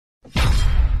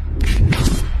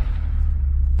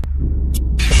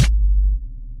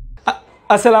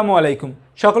আসসালামু আলাইকুম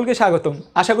সকলকে স্বাগতম।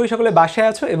 আশা করি সকলে বাসায়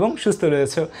আছো এবং সুস্থ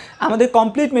রয়েছো। আমাদের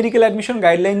কমপ্লিট মেডিকেল অ্যাডমিশন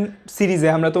গাইডলাইন সিরিজে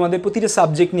আমরা তোমাদের প্রতিটা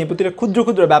সাবজেক্ট নিয়ে প্রতিটা ক্ষুদ্র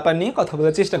ক্ষুদ্র ব্যাপার নিয়ে কথা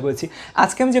বলার চেষ্টা করেছি।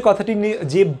 আজকে আমি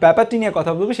যে ব্যাপারটি নিয়ে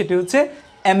কথা বলবো সেটি হচ্ছে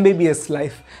MBBS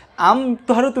লাইফ।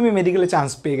 ধরো তুমি মেডিকেলে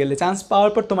চান্স পেয়ে গেলে, চান্স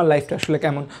পাওয়ার পর তোমার লাইফটা আসলে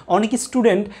কেমন। অনেক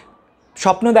স্টুডেন্ট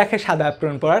স্বপ্ন দেখে সাদা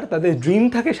অ্যাপ্রন পড়ার, তাদের ড্রিম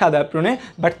থাকে সাদা অ্যাপ্রনে,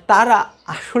 বাট তারা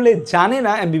আসলে জানে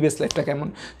না MBBS লাইফটা কেমন।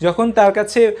 যখন তার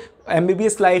কাছে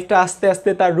MBBS লাইফটা আস্তে আস্তে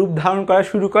তার রূপ ধারণ করা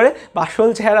শুরু করে বা আসল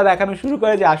চেহারা দেখানো শুরু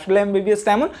করে যে আসলে MBBS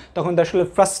এমন, তখন তার আসলে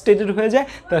ফ্রাস্ট্রেটেড হয়ে যায়,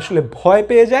 তার আসলে ভয়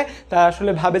পেয়ে যায়, তার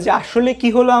আসলে ভাবে যে আসলে কি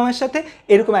হলো আমার সাথে,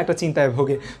 এরকম একটা চিন্তায়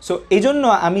ভোগে। সো এই জন্য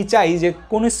আমি চাই যে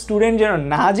কোনো স্টুডেন্ট যেন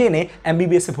না জেনে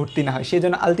MBBS-এ ভর্তি না হয়, সে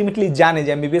যেন আলটিমেটলি জানে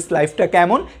যে MBBS লাইফটা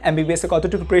কেমন, MBBS-এ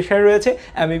কতটুকু প্রেশার রয়েছে,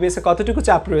 MBBS-এ কতটুকু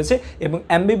চাপ রয়েছে এবং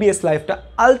MBBS লাইফটা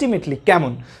আলটিমেটলি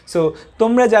কেমন। সো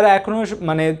তোমরা যারা এখনও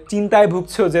মানে চিন্তায়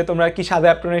ভুগছো যে তোমরা কি সাদা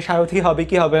অ্যাপ্রনের সারথি হবে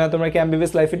কি হবে না, তোমরা কি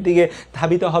MBBS লাইফের দিকে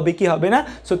ধাবিত হবে কি হবে না,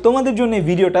 সো তোমাদের জন্য এই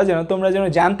ভিডিওটা তোমরা যেন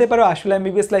জানতে পারো আসলে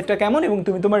MBBS লাইফটা কেমন এবং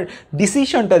তুমি তোমার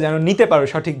ডিসিশনটা যেন নিতে পারো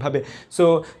সঠিকভাবে। সো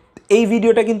এই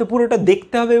ভিডিওটা কিন্তু পুরোটা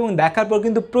দেখতে হবে এবং দেখার পর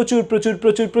কিন্তু প্রচুর প্রচুর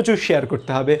প্রচুর প্রচুর শেয়ার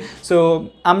করতে হবে। সো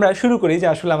আমরা শুরু করি যে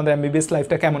আসলে আমাদের MBBS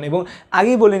লাইফটা কেমন। এবং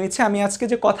আগেই বলে নিচ্ছি, আমি আজকে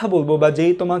যে কথা বলবো বা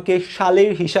যেই তোমাকে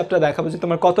সালের হিসাবটা দেখাবো যে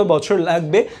তোমার কত বছর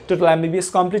লাগবে টোটাল MBBS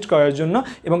কমপ্লিট করার জন্য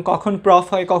এবং কখন প্রফ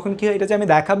হয় কখন কী হয়, এটা যে আমি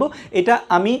দেখাবো, এটা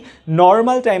আমি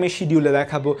নর্মাল টাইমের শিডিউলে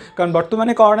দেখাবো। কারণ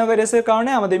বর্তমানে করোনা ভাইরাসের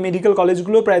কারণে আমাদের মেডিকেল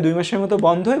কলেজগুলো প্রায় 2 মাসের মতো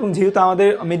বন্ধ, এবং যেহেতু আমাদের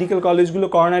মেডিকেল কলেজগুলো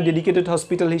করোনা ডেডিকেটেড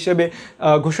হসপিটাল হিসেবে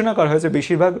ঘোষণা করা হয়েছে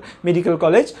বেশিরভাগ মেডিকেল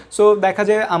কলেজ, সো দেখা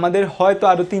যায় আমাদের হয়তো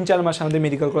আরও 3-4 মাস আমাদের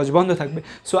মেডিকেল কলেজ বন্ধ থাকবে।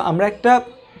 সো আমরা একটা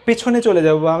পেছনে চলে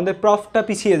যাবো বা আমাদের প্রফটা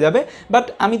পিছিয়ে যাবে, বাট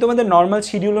আমি তোমাদের নর্মাল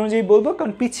শিডিউল অনুযায়ী বলবো,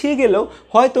 কারণ পিছিয়ে গেলেও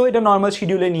হয়তো এটা নর্মাল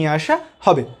শিডিউলে নিয়ে আসা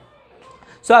হবে।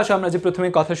 সো আসো আমরা যে প্রথমে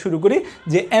কথা শুরু করি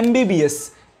যে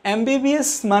MBBS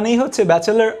মানেই হচ্ছে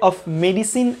bachelor of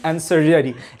medicine and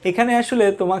surgery. এখানে আসলে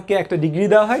তোমাকে একটা ডিগ্রি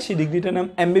দেওয়া হয়, সেই ডিগ্রিটার নাম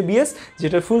MBBS,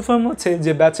 যেটার ফুল ফর্ম হচ্ছে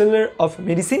যে bachelor of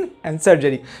medicine and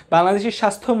surgery. বাংলাদেশের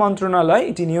স্বাস্থ্য মন্ত্রণালয়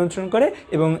এটি নিয়ন্ত্রণ করে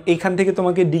এবং এইখান থেকে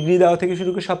তোমাকে ডিগ্রি দেওয়া থেকে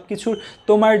শুরু করে সব কিছুর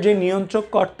তোমার যে নিয়ন্ত্রক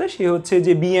কর্তা সে হচ্ছে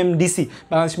যে BMDC,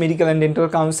 Bangladesh medical and dental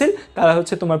council, তারা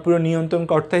হচ্ছে তোমার পুরো নিয়ন্ত্রণ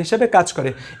কর্তা হিসাবে কাজ করে।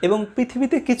 এবং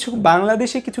পৃথিবীতে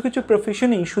বাংলাদেশে কিছু কিছু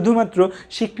প্রফেশনেই শুধুমাত্র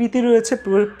স্বীকৃতি রয়েছে,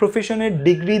 প্রফেশনের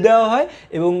ডিগ্রি দেওয়া হয়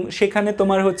এবং সেখানে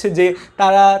তোমার হচ্ছে যে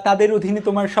তাদের অধীনে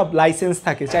তোমার সব লাইসেন্স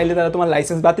থাকে, চাইলে তারা তোমার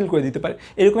লাইসেন্স বাতিল করে দিতে পারে।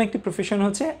 এরকম একটি প্রফেশন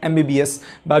হচ্ছে MBBS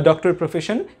বা ডক্টর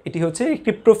প্রফেশন। এটি হচ্ছে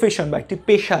একটি প্রফেশন বা একটি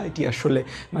পেশা, এটি আসলে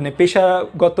মানে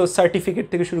পেশাগত সার্টিফিকেট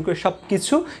থেকে শুরু করে সব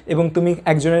কিছু, এবং তুমি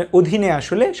একজনের অধীনে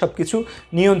আসলে সব কিছু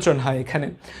নিয়ন্ত্রণ হয় এখানে।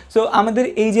 সো আমাদের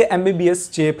এই যে MBBS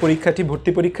যে পরীক্ষাটি,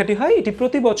 ভর্তি পরীক্ষাটি হয়, এটি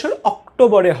প্রতি বছর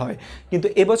অক্টোবরে হয়, কিন্তু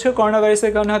এবছর করোনা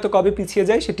ভাইরাসের কারণে হয়তো কবে পিছিয়ে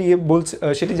যায়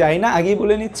সেটি জানি না। আগেই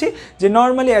বলে নিচ্ছি যে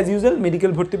নর্মালি অ্যাজ ইউজুয়াল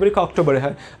মেডিকেল ভর্তি পরীক্ষা অক্টোবরে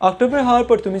হয়। অক্টোবরে হওয়ার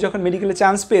পর তুমি যখন মেডিকেলে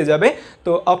চান্স পেয়ে যাবে,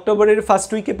 তো অক্টোবরের ফার্স্ট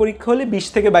উইকে পরীক্ষা হলে 20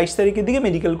 থেকে 22 তারিখের দিকে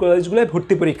মেডিকেল কলেজগুলোয়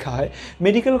ভর্তি পরীক্ষা হয়।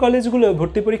 মেডিকেল কলেজগুলো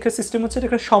ভর্তি পরীক্ষার সিস্টেম হচ্ছে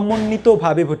একটা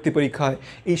সমন্বিতভাবে ভর্তি পরীক্ষা হয়।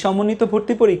 এই সমন্বিত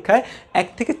ভর্তি পরীক্ষায় 1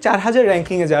 থেকে 4000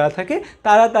 র্যাঙ্কিংয়ে যারা থাকে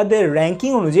তারা তাদের র্যাঙ্কিং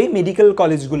অনুযায়ী মেডিকেল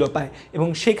কলেজগুলো পায় এবং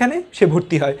সেখানে সে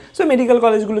ভর্তি হয়। সো মেডিকেল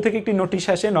কলেজগুলো থেকে একটি নোটিশ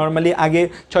আসে, নর্মালি আগে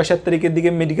 6-7 তারিখের দিকে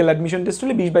মেডিকেল অ্যাডমিশন টেস্ট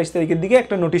হলে 20-22 তারিখের দিকে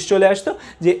একটা নোটিশ চলে আসতো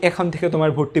যে এখন থেকে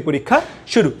তোমার ভর্তি পরীক্ষা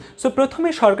শুরু। সো প্রথমে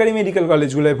সরকারি মেডিকেল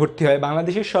কলেজগুলোয় ভর্তি হয়।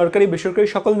 বাংলাদেশের সরকারি বেসরকারি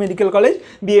সকল মেডিকেল কলেজ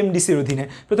BMDCর অধীনে।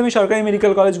 প্রথমে সরকারি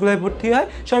মেডিকেল কলেজগুলোয় ভর্তি হয়।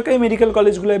 সরকারি মেডিকেল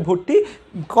কলেজগুলোয় ভর্তি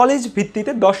কলেজ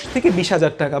ভিত্তিতে 10 থেকে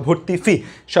 20,000 টাকা ভর্তি ফি।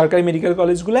 সরকারি মেডিকেল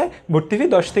কলেজগুলোয় ভর্তি ফি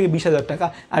 10 থেকে 20,000 টাকা।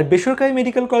 আর বেসরকারি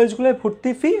মেডিকেল কলেজগুলোয়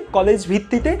ভর্তি ফি কলেজ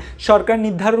ভিত্তিতে সরকার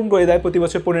নির্ধারণ করে দেয় প্রতি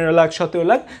বছর 15 লাখ 17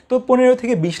 লাখ, তো 15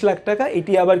 থেকে 20 লাখ টাকা।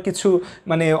 এটি আবার কিছু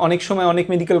মানে অনেক সময় অনেক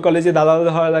মেডিকেল কলেজে দালাল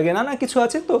ধরা লাগে, না কিছু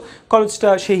আছে, তো খরচটা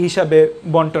সেই হিসাবে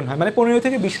বন্টন হয়। মানে 15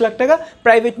 থেকে 20 লাখ টাকা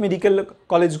প্রাইভেট মেডিকেল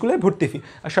কলেজগুলোয় ভর্তি ফি,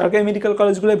 আর সরকারি মেডিকেল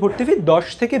কলেজগুলোয় ভর্তি ফি 10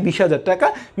 থেকে 20,000 টাকা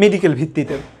মেডিকেল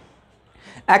ভিত্তিতে।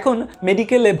 এখন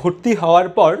মেডিকেলে ভর্তি হওয়ার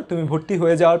পর, তুমি ভর্তি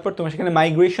হয়ে যাওয়ার পর তোমার সেখানে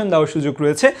মাইগ্রেশন দেওয়ার সুযোগ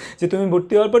রয়েছে, যে তুমি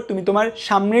ভর্তি হওয়ার পর তুমি তোমার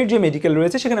সামনের যে মেডিকেল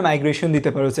রয়েছে সেখানে মাইগ্রেশন দিতে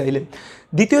পারো চাইলে।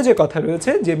 দ্বিতীয় যে কথা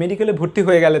রয়েছে যে মেডিকেলে ভর্তি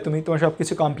হয়ে গেলে তোমার সব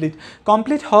কিছু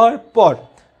কমপ্লিট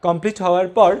হওয়ার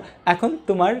পর এখন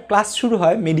তোমার ক্লাস শুরু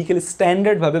হয় মেডিকেল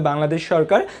স্ট্যান্ডার্ডভাবে। বাংলাদেশ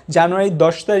সরকার জানুয়ারি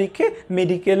 10 তারিখে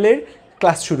মেডিকেলের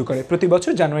ক্লাস শুরু করে। প্রতি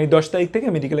বছর জানুয়ারি 10 তারিখ থেকে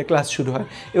মেডিকেলের ক্লাস শুরু হয়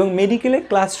এবং মেডিকেলের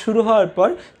ক্লাস শুরু হওয়ার পর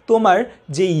তোমার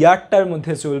যে ইয়ারটার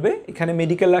মধ্যে চলবে, এখানে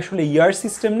মেডিকেল আসলে ইয়ার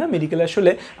সিস্টেম না, মেডিকেল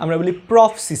আসলে আমরা বলি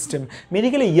প্রফ সিস্টেম।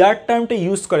 মেডিকেলে ইয়ার টার্মটা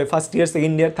ইউজ করে first year,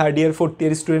 second year, third year, fourth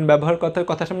year student ব্যবহার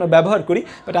কথা আমরা ব্যবহার করি,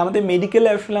 বাট আমাদের মেডিকেলে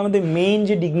আসলে আমাদের মেইন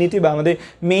যে ডিগনিটি বা আমাদের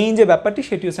মেইন যে ব্যাপারটি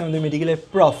সেটি হচ্ছে আমাদের মেডিকেলের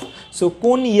প্রফ। সো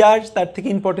কোন ইয়ার তার থেকে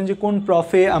ইম্পর্টেন্ট যে কোন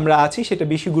প্রফে আমরা আছি সেটা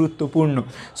বেশি গুরুত্বপূর্ণ।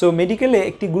 সো মেডিকেলে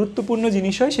একটি গুরুত্বপূর্ণ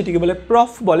জিনিস হয় সেটিকে বলে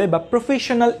প্রফ বলে বা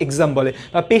প্রফেশনাল এক্সাম বলে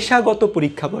বা পেশাগত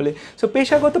পরীক্ষা বলে। সো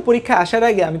পেশাগত পরীক্ষা আসার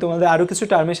আগে আমি তোমাদের আরও কিছু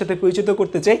টার্মের সাথে পরিচিত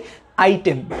করতে চাই।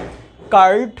 আইটেম,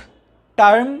 কার্ড,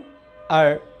 টার্ম আর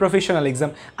প্রফেশনাল এক্সাম।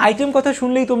 আইটেম কথা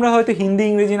শুনলেই তোমরা হয়তো হিন্দি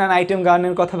ইংরেজি না আইটেম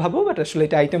গানের কথা ভাবো, বাট আসলে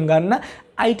এটা আইটেম গান না।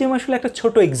 আইটেম আসলে একটা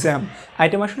ছোট এক্সাম,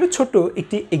 আইটেম আসলে ছোট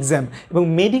একটি এক্সাম। এবং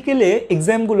মেডিকেলে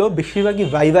এক্সামগুলো বেশিরভাগই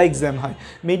ভাইভা এক্সাম হয়।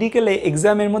 মেডিকেলে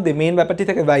এক্সামের মধ্যে মেন ব্যাপারটি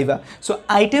থাকে ভাইভা। সো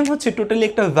আইটেম হচ্ছে টোটালি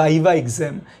একটা ভাইভা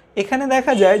এক্সাম। এখানে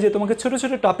দেখা যায় যে তোমাকে ছোট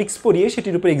ছোট টপিকস পড়িয়ে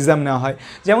সেটির উপর এক্সাম নেওয়া হয়।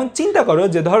 যেমন চিন্তা করো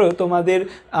যে ধরো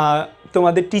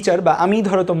তোমাদের টিচার বা আমি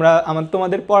ধরো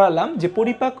তোমাদের পড়ালাম যে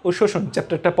পরিপাক ও শোষণ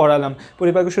চ্যাপ্টারটা পড়ালাম।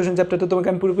 পরিপাক ও শোষণ চ্যাপ্টারটা তোমাকে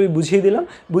আমি পুরোপুরি বুঝিয়ে দিলাম।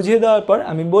 বুঝিয়ে দেওয়ার পর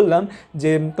আমি বললাম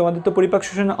যে তোমাদের তো পরিপাক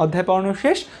শোষণ অধ্যায় পড়ানো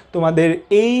শেষ, তোমাদের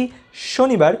এই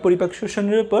শনিবার পরিপাক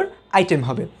শোষণের উপর আইটেম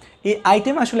হবে। এই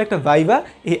আইটেম আসলে একটা ভাইভা।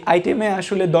 এই আইটেমে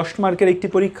আসলে 10 মার্কের একটি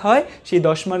পরীক্ষা হয়। সেই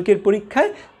 10 মার্কের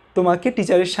পরীক্ষায় তোমাকে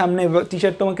টিচারের সামনে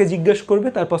টিচার তোমাকে জিজ্ঞাসা করবে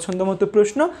তার পছন্দ মতো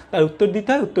প্রশ্ন, তার উত্তর দিতে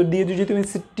হয়। উত্তর দিয়ে যদি তুমি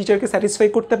টিচারকে স্যাটিসফাই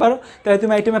করতে পারো তাহলে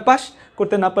তুমি আইটেমে পাস,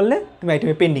 করতে না পারলে তুমি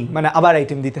আইটেমে পেন্ডিং, মানে আবার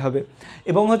আইটেম দিতে হবে।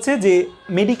 এবং হচ্ছে যে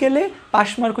মেডিকেলে পাস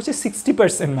মার্ক হচ্ছে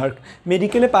 60% মার্ক।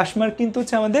 মেডিকেলে পাস মার্ক কিন্তু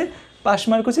হচ্ছে আমাদের পাস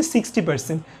মার্ক হচ্ছে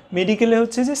 60%। মেডিকেলে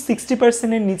হচ্ছে যে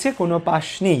 60%-এর নিচে কোনো পাস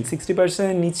নেই।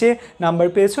 60%-এর নিচে নাম্বার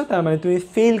পেয়েছো তার মানে তুমি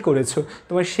ফেল করেছো,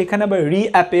 তোমার সেখানে আবার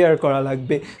রিঅ্যাপিয়ার করা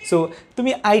লাগবে। সো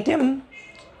তুমি আইটেম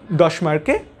 10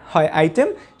 মার্কে হয় আইটেম,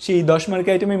 সেই 10 মার্কে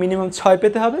আইটেমে মিনিমাম 6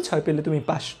 পেতে হবে, 6 পেলে তুমি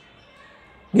পাস।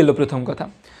 গেল প্রথম কথা।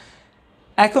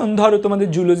 এখন ধরো তোমাদের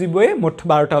জুলজি বইয়ে মোট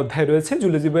 12টা অধ্যায় রয়েছে।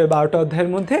 জুলজি বইয়ে 12টা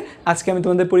অধ্যায়ের মধ্যে আজকে আমি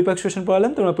তোমাদের পরিপাক শোষণ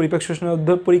পড়ালাম, তোমরা পরিপাক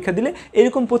শোষণের পরীক্ষা দিলে।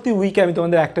 এরকম প্রতি উইকে আমি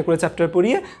তোমাদের একটা করে চ্যাপ্টার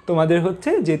পড়িয়ে তোমাদের হচ্ছে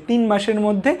যে 3 মাসের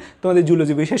মধ্যে তোমাদের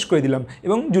জুলজি বই শেষ করে দিলাম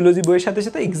এবং জুলজি বইয়ের সাথে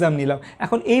সাথে এক্সাম নিলাম।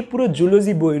 এখন এই পুরো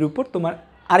জুলজি বইয়ের উপর তোমার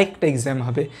আরেকটা এক্সাম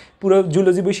হবে। পুরো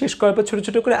জুলজি বই শেষ করার পর ছোটো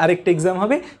ছোটো করে আরেকটা এক্সাম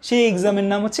হবে। সেই এক্সামের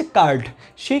নাম হচ্ছে কার্ড।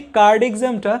 সেই কার্ড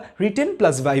এক্সামটা রিটেন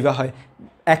প্লাস ভাইভা হয়।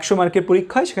 100 মার্কের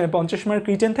পরীক্ষা হয়, সেখানে 50 মার্ক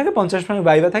রিটেন থাকে, 50 মার্ক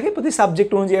ভাইভা থাকে। প্রতি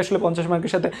সাবজেক্ট অনুযায়ী আসলে 50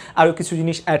 মার্কের সাথে আরও কিছু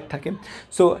জিনিস অ্যাড থাকে।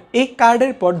 সো এই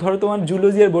কার্ডের পর ধরো তোমার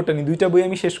জুলজি আর বোটানি 2টা বই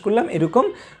আমি শেষ করলাম। এরকম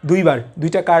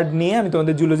 2টা কার্ড নিয়ে আমি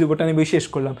তোমাদের জুলজি বোটানি বই শেষ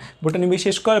করলাম। বোটানি বই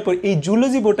শেষ করার পর এই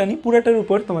জুলজি বোটানি পুরাটার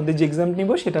উপর তোমাদের যে এক্সাম নিব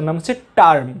সেটার নাম হচ্ছে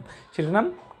টার্ম। সেটার নাম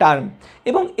টার্ম।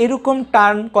 এবং এরকম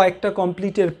টার্ম কয়েকটা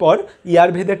কমপ্লিটের পর ইয়ার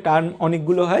ভেদে টার্ম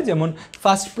অনেকগুলো হয়। যেমন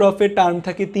ফার্স্ট প্রফের টার্ম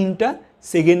থাকে 3টা,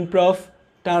 সেকেন্ড প্রফ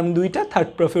টার্ম 2টা, থার্ড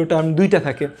প্রফেও টার্ম 2টা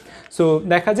থাকে। সো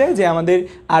দেখা যায় যে আমাদের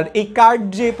আর এই কার্ড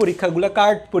যে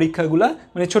পরীক্ষাগুলো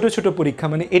মানে ছোট ছোট পরীক্ষা,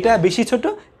 মানে এটা বেশি ছোট,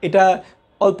 এটা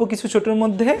অল্প কিছু ছোটোর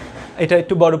মধ্যে, এটা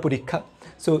একটু বড় পরীক্ষা।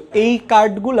 সো এই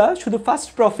কার্ডগুলা শুধু ফার্স্ট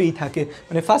প্রফেই থাকে,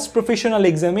 মানে ফার্স্ট প্রফেশনাল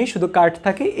এক্সামেই শুধু কার্ড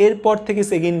থাকে। এরপর থেকে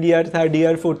second year, third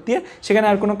year, fourth year সেখানে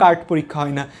আর কোনো কার্ড পরীক্ষা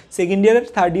হয় না। সেকেন্ড ইয়ার আর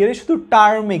থার্ড ইয়ারে শুধু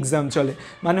টার্ম এক্সাম চলে,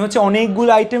 মানে হচ্ছে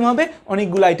অনেকগুলো আইটেম হবে,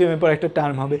 অনেকগুলো আইটেমের পর একটা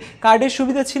টার্ম হবে। কার্ডের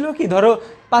সুবিধা ছিল কি, ধরো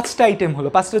 5টা আইটেম হলো,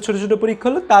 5টা ছোটো ছোটো পরীক্ষা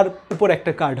হলো, তার উপর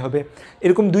একটা কার্ড হবে।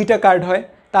 এরকম 2টা কার্ড হয়,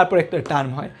 তারপর একটা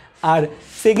টার্ম হয়। আর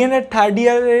সেকেন্ড আর থার্ড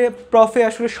ইয়ারে প্রফে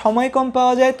আসলে সময় কম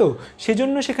পাওয়া যায়, তো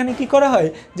সেজন্য সেখানে কি করা হয়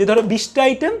যে ধরো 20টা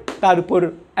আইটেম তার উপর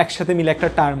একসাথে মিলে একটা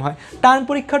টার্ম হয়। টার্ম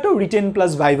পরীক্ষাটাও রিটেন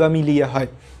প্লাস ভাইভা মিলিয়ে হয়।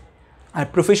 আর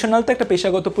প্রফেশনাল তো একটা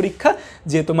পেশাগত পরীক্ষা,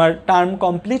 যে তোমার টার্ম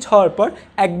কমপ্লিট হওয়ার পর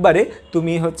একবারে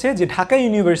তুমি হচ্ছে যে ঢাকা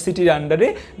ইউনিভার্সিটির আন্ডারে,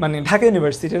 মানে ঢাকা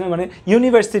ইউনিভার্সিটি না, মানে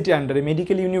ইউনিভার্সিটির আন্ডারে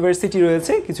মেডিকেল ইউনিভার্সিটি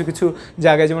রয়েছে কিছু কিছু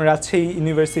জায়গায়, যেমন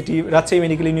Rajshahi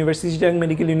medical university,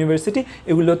 medical university,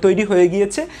 এগুলো তৈরি হয়ে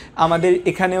গিয়েছে। আমাদের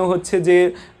এখানেও হচ্ছে যে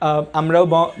আমরাও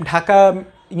ঢাকা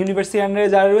ইউনিভার্সিটির আন্ডারে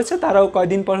যারা রয়েছে তারাও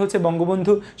কয়দিন পর হচ্ছে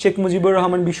বঙ্গবন্ধু শেখ মুজিবুর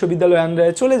রহমান বিশ্ববিদ্যালয়ের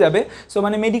আন্ডারে চলে যাবে। সো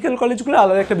মানে মেডিকেল কলেজগুলো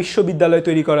আলাদা একটা বিশ্ববিদ্যালয়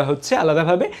তৈরি করা হচ্ছে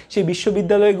আলাদাভাবে, সেই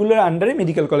বিশ্ববিদ্যালয়গুলোর আন্ডারে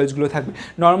মেডিকেল কলেজগুলো থাকবে।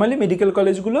 নর্মালি মেডিকেল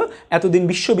কলেজগুলো এতদিন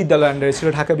বিশ্ববিদ্যালয়ের আন্ডারে ছিল,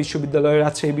 ঢাকা বিশ্ববিদ্যালয়,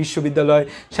 রাজশাহী বিশ্ববিদ্যালয়,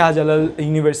 শাহজালাল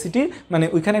ইউনিভার্সিটি, মানে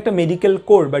ওইখানে একটা মেডিকেল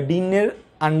কোর বা ডিনের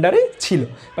আন্ডারে ছিল।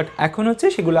 বাট এখন হচ্ছে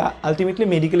সেগুলো আলটিমেটলি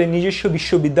মেডিকেলের নিজস্ব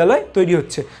বিশ্ববিদ্যালয় তৈরি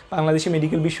হচ্ছে। বাংলাদেশে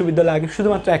মেডিকেল বিশ্ববিদ্যালয় আগে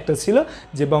শুধুমাত্র একটা ছিল,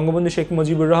 যে বঙ্গবন্ধু শেখ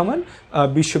মুজিবুর রহমান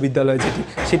বিশ্ববিদ্যালয়,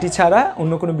 সেটি ছাড়া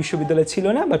অন্য কোনো বিশ্ববিদ্যালয় ছিল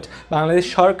না। বাট বাংলাদেশ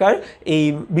সরকার এই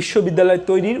বিশ্ববিদ্যালয়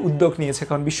তৈরির উদ্যোগ নিয়েছে,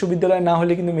 কারণ বিশ্ববিদ্যালয় না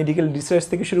হলে কিন্তু মেডিকেল রিসার্চ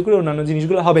থেকে শুরু করে অন্যান্য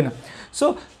জিনিসগুলো হবে না। সো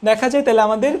দেখা যায় তাহলে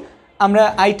আমাদের আমরা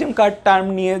আইটেম কার্ড টার্ম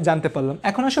নিয়ে জানতে পারলাম।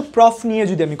 এখন আসলে প্রফ নিয়ে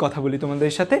যদি আমি কথা বলি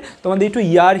তোমাদের সাথে, তোমাদের একটু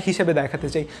ইয়ার হিসেবে দেখাতে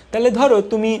চাই। তাহলে ধরো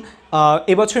তুমি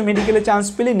এবছর মেডিকেলে চান্স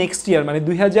পেলে নেক্সট ইয়ার মানে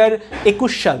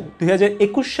 2021 সাল,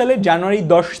 2021 সালের জানুয়ারি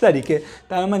 10 তারিখে,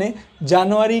 তার মানে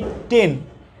জানুয়ারি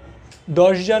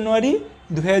 10 জানুয়ারি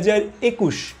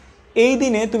 2021 এই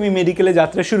দিনে তুমি মেডিকেলে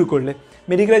যাত্রা শুরু করলে।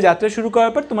 মেডিকেলে যাত্রা শুরু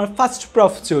করার পর তোমার ফার্স্ট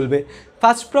প্রফ চলবে।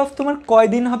 ফার্স্ট প্রফ তোমার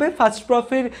কয়দিন হবে? ফার্স্ট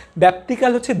প্রফের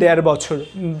ব্যাপ্তিকাল হচ্ছে 1.5 বছর।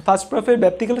 ফার্স্ট প্রফের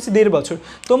ব্যাপ্তিকাল হচ্ছে 1.5 বছর।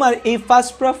 তোমার এই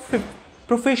ফার্স্ট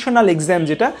প্রফেশনাল এক্সাম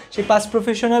যেটা, সেই ফার্স্ট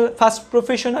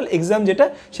প্রফেশনাল এক্সাম যেটা,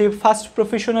 সেই ফার্স্ট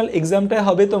প্রফেশনাল এক্সামটা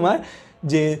হবে তোমার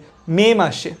যে মে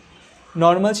মাসে,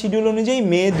 নর্মাল শিডিউল অনুযায়ী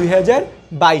মে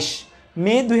 2022।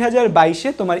 মে 2022-এ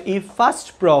তোমার এই ফার্স্ট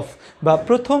প্রফ বা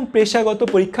প্রথম পেশাগত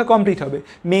পরীক্ষা কমপ্লিট হবে।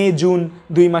 মে জুন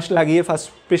 2 মাস লাগিয়ে ফার্স্ট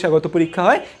পেশাগত পরীক্ষা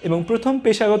হয় এবং প্রথম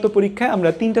পেশাগত পরীক্ষায় আমরা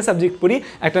 3টা সাবজেক্ট পড়ি।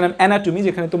 একটা নাম অ্যানাটমি,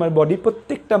 যেখানে তোমার বডির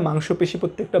প্রত্যেকটা মাংসপেশি,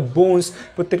 প্রত্যেকটা বোনস,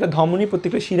 প্রত্যেকটা ধমনী,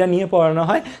 প্রত্যেকটা শিরা নিয়ে পড়ানো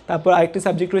হয়। তারপর আরেকটা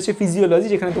সাবজেক্ট রয়েছে ফিজিওলজি,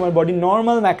 যেখানে তোমার বডির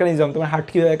নর্মাল মেকানিজম, তোমার হার্ট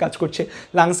কীভাবে কাজ করছে,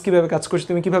 লাংস কীভাবে কাজ করছে,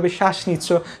 তুমি কীভাবে শ্বাস নিচ্ছ,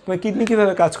 তোমার কিডনি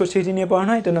কীভাবে কাজ করছে, এটি নিয়ে পড়ানো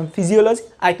হয়। এটার নাম ফিজিওলজি।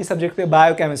 আরেকটি সাবজেক্ট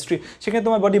বায়োকেমিস্ট্রি, সেখানে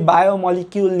তোমার বডি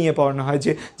বায়োমলিকিউল নিয়ে পড়ানো হয়,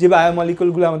 যে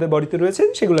বায়োমলিকিউলগুলো আমাদের বডিতে রয়েছে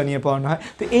সেগুলো নিয়ে পড়ানো হয়।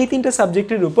 তো এই 3টা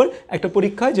সাবজেক্টের উপর একটা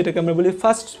পরীক্ষা হয়, যেটাকে আমরা বলি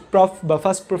ফার্স্ট প্রফ বা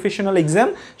first professional exam.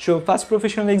 So first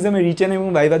professional এক্সামে রিটেন এবং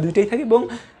ভাইভা দুইটাই থাকে। এবং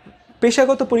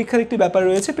পেশাগত পরীক্ষার একটি ব্যাপার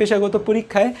রয়েছে। পেশাগত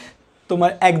পরীক্ষায়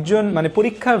তোমার একজন মানে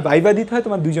পরীক্ষার ভাইভা দিতে হয়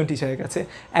তোমার 2জন টিচারের কাছে।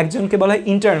 একজনকে বলা হয়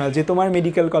ইন্টার্নাল, যে তোমার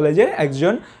মেডিকেল কলেজের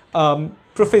একজন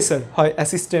প্রফেসর হয়,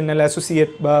 অ্যাসিস্ট্যান্ট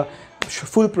অ্যাসোসিয়েট বা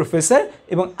ফুল প্রফেসর,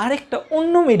 এবং আরেকটা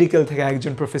অন্য মেডিকেল থেকে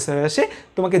একজন প্রফেসর আসে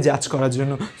তোমাকে জাজ করার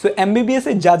জন্য। সো MBBS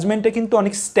এর জাজমেন্টটা কিন্তু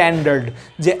অনেক স্ট্যান্ডার্ড,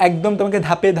 যে একদম তোমাকে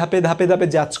ধাপে ধাপে ধাপে ধাপে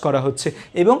জাজ করা হচ্ছে।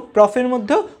 এবং প্রফের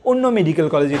মধ্যেও অন্য মেডিকেল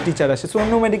কলেজের টিচার আসে। সো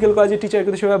অন্য মেডিকেল কলেজের টিচার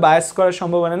কিন্তু সেভাবে বায়াস করার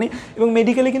সম্ভাবনা নেই। এবং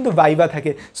মেডিকেলে কিন্তু ভাইভা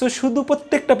থাকে। সো শুধু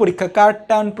প্রত্যেকটা পরীক্ষা কার্ড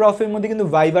টার্ন প্রফের মধ্যে কিন্তু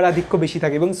ভাইভার আধিক্য বেশি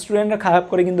থাকে এবং স্টুডেন্টরা খারাপ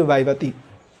করে কিন্তু ভাইভাতেই।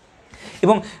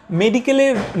 এবং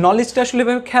মেডিকেলের নলেজটা আসলে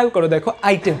এভাবে খেয়াল করো, দেখো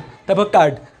আইটেম, তারপর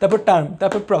কার্ড, তারপর টার্ম,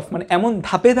 তারপর প্রফ, মানে এমন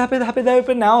ধাপে ধাপে ধাপে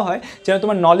ধাপে নেওয়া হয় যেন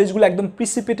তোমার নলেজগুলো একদম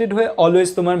প্রিসিপিটেড হয়ে অলওয়েজ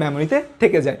তোমার মেমোরিতে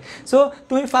থেকে যায়। সো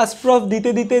তুমি ফার্স্ট প্রফ দিতে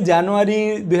দিতে জানুয়ারি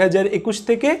 2021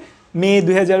 থেকে মে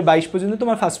 2022 পর্যন্ত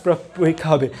তোমার ফার্স্ট প্রফ পরীক্ষা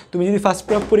হবে। তুমি যদি ফার্স্ট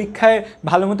প্রফ পরীক্ষায়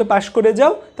ভালো মতো পাশ করে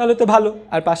যাও তাহলে তো ভালো,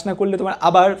 আর পাশ না করলে তোমার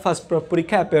আবার ফার্স্ট প্রফ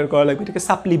পরীক্ষায় অ্যাপিয়ার করা লাগবে, এটাকে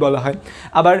সাপ্লি বলা হয়।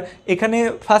 আবার এখানে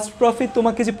ফার্স্ট প্রফে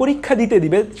তোমাকে যে পরীক্ষা দিতে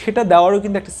দিবে সেটা দেওয়ারও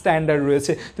কিন্তু একটা স্ট্যান্ডার্ড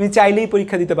রয়েছে। তুমি চাইলেই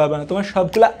পরীক্ষা দিতে পারবে না, তোমার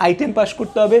সবগুলো আইটেম পাস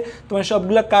করতে হবে, তোমার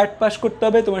সবগুলো কার্ড পাস করতে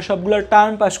হবে, তোমার সবগুলো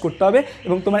টার্ম পাস করতে হবে,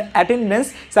 এবং তোমার অ্যাটেন্ডেন্স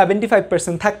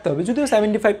 75% থাকতে হবে। যদিও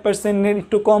 75%-এর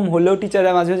একটু কম হলেও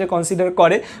টিচাররা মাঝে মাঝে কনসিডার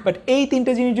করে, বাট এই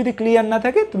 3টে জিনিস যদি ক্লিয়ার না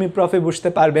থাকে তুমি প্রফে বসতে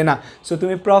পারবে না। সো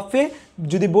তুমি প্রফে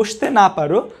যদি বসতে না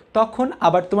পারো তখন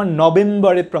আবার তোমার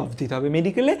নভেম্বরে প্রফ দিতে হবে।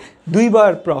 মেডিকেলে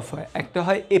 2বার প্রফ হয়, একটা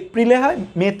হয় এপ্রিলে হয়,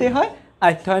 মেতে হয়,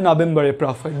 আরেকটা হয় নভেম্বরে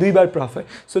প্রফ হয়, 2বার প্রফ হয়।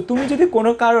 সো তুমি যদি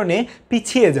কোনো কারণে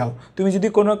পিছিয়ে যাও, তুমি যদি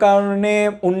কোনো কারণে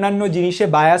অন্যান্য জিনিসে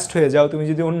বায়াসড হয়ে যাও, তুমি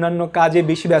যদি অন্যান্য কাজে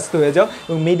বেশি ব্যস্ত হয়ে যাও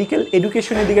এবং মেডিকেল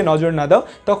এডুকেশনের দিকে নজর না দাও,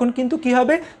 তখন কিন্তু কী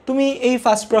হবে, তুমি এই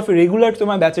ফার্স্ট প্রফে রেগুলার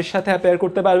তোমার ব্যাচের সাথে অ্যাপেয়ার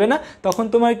করতে পারবে না। তখন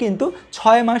তোমার কিন্তু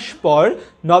 6 মাস পর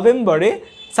নভেম্বরে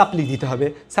সাপ্লি দিতে হবে।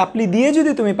 সাপ্লি দিয়ে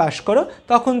যদি তুমি পাস করো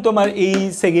তখন তোমার এই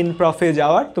সেকেন্ড প্রফে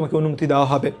যাওয়ার তোমাকে অনুমতি দেওয়া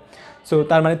হবে। সো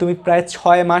তার মানে তুমি প্রায়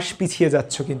 6 মাস পিছিয়ে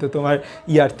যাচ্ছ কিন্তু তোমার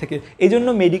ইয়ার থেকে। এই জন্য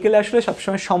মেডিকেলে আসলে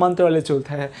সবসময় সমান্তরালে চলতে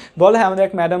হয়। বলা হয়, আমাদের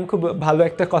এক ম্যাডাম খুব ভালো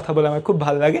একটা কথা বলে, আমার খুব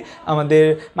ভালো লাগে, আমাদের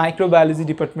মাইক্রোবায়োলজি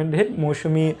ডিপার্টমেন্ট হেড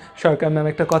মৌসুমী সরকার ম্যাম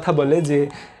একটা কথা বলে যে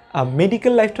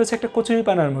মেডিকেল লাইফটা হচ্ছে একটা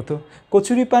কচুরিপানার মতো।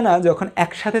 কচুরিপানা যখন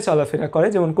একসাথে চলাফেরা করে,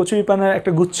 যেমন কচুরিপানার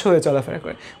একটা গুচ্ছ হয়ে চলাফেরা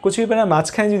করে, কচুরিপানার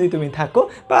মাঝখানে যদি তুমি থাকো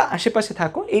বা আশেপাশে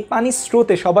থাকো, এই পানির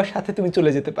স্রোতে সবার সাথে তুমি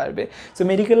চলে যেতে পারবে। সো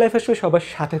মেডিকেল লাইফে আসলে সবার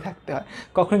সাথে থাকতে হয়।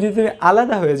 কখনো যদি তুমি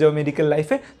আলাদা হয়ে যাও মেডিকেল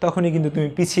লাইফে, তখনই কিন্তু তুমি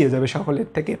পিছিয়ে যাবে সকলের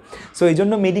থেকে। সো এই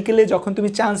জন্য মেডিকেলে যখন তুমি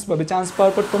চান্স পাবে, চান্স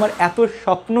পাওয়ার পর তোমার এত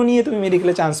স্বপ্ন নিয়ে তুমি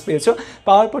মেডিকেলে চান্স পেয়েছো,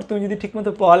 পাওয়ার পর তুমি যদি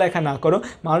ঠিকমতো পড়ালেখা না করো,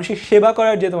 মানুষের সেবা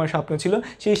করার যে তোমার স্বপ্ন ছিল,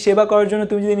 সেই সেবা করার জন্য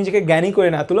তুমি যদি নিজেকে জ্ঞানী করে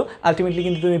না তোলো, আলটিমেটলি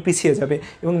কিন্তু তুমি পিছিয়ে যাবে।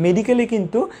 এবং মেডিকেলে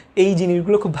কিন্তু এই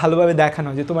জিনিসগুলো খুব ভালোভাবে দেখানো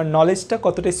যে তোমার নলেজটা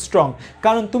কতটা স্ট্রং।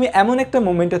 কারণ তুমি এমন একটা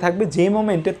মোমেন্টে থাকবে যে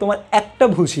মোমেন্টে তোমার একটা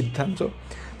ভুল সিদ্ধান্ত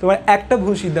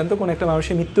কোনো একটা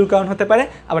মানুষের মৃত্যুর কারণ হতে পারে,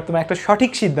 আবার তোমার একটা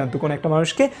সঠিক সিদ্ধান্ত কোনো একটা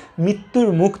মানুষকে মৃত্যুর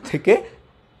মুখ থেকে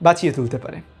বাঁচিয়ে তুলতে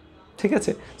পারে। ঠিক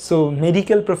আছে? সো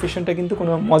মেডিকেল প্রফেশনটা কিন্তু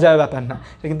কোনো মজার ব্যাপার না,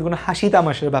 এটা কিন্তু কোনো হাসি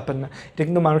তামাশার ব্যাপার না, এটা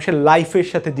কিন্তু মানুষের লাইফের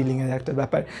সাথে ডিলিংয়ের একটা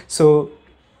ব্যাপার। সো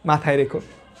মাথায় রেখো।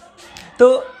 তো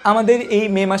আমাদের এই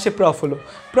মে মাসে প্রফ হলো,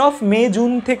 প্রফ মে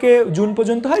জুন থেকে জুন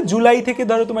পর্যন্ত হয়, জুলাই থেকে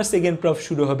ধরো তোমার সেকেন্ড প্রফ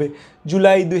শুরু হবে,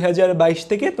 জুলাই 2022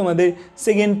 থেকে তোমাদের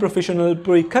সেকেন্ড প্রফেশনাল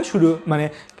পরীক্ষা শুরু মানে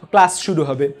ক্লাস শুরু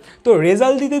হবে। তো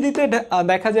রেজাল্ট দিতে দিতে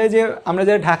দেখা যায় যে আমরা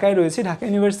যারা ঢাকায় রয়েছি, ঢাকা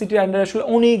ইউনিভার্সিটির আন্ডার আসলে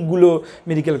অনেকগুলো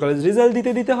মেডিকেল কলেজ, রেজাল্ট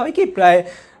দিতে দিতে হয় কি প্রায়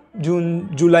জুন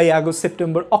জুলাই আগস্ট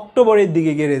সেপ্টেম্বর অক্টোবরের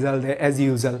দিকে গিয়ে রেজাল্ট দেয় অ্যাজ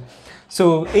ইউজুয়াল। সো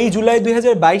এই জুলাই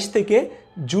 2022 থেকে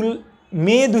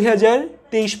মে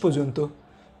 2023 পর্যন্ত,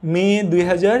 মে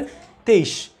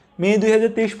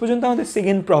 2023 পর্যন্ত আমাদের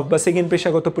সেকেন্ড প্রফ বা সেকেন্ড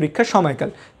পেশাগত পরীক্ষার সময়কাল।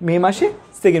 মে মাসে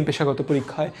সেকেন্ড পেশাগত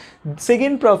পরীক্ষা হয়।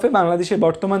 সেকেন্ড প্রফে বাংলাদেশের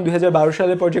বর্তমান 2012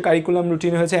 সালের পর যে কারিকুলাম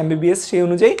রুটিন হয়েছে MBBS, সেই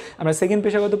অনুযায়ী আমরা সেকেন্ড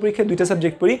পেশাগত পরীক্ষায় দুইটা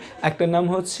সাবজেক্ট পড়ি, একটার নাম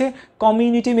হচ্ছে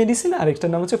কমিউনিটি মেডিসিন আর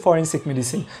একটার নাম হচ্ছে forensic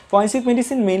medicine. Forensic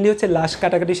medicine mainly হচ্ছে লাশ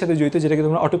কাটাকাটির সাথে জড়িত, যেটাকে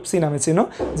তোমরা অটোপসি নামে চেনো,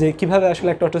 যে কীভাবে আসলে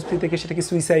একটা অটোপসি থেকে সেটাকে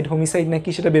সুইসাইড হোমিসাইড নাকি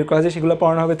সেটা বের করা যায়, সেগুলো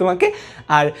পড়ানো হবে তোমাকে।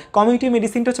 আর কমিউনিটি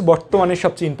মেডিসিনটা হচ্ছে বর্তমানের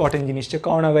সবচেয়ে ইম্পর্টেন্ট জিনিস, যে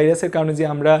করোনা ভাইরাসের কারণে যে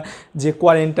আমরা যে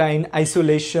কোয়ারেন্টাইন,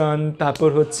 আইসোলেশন, তারপর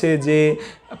হচ্ছে যে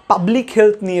পাবলিক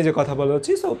হেলথ নিয়ে যে কথা বলা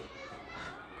হচ্ছে। সো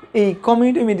এই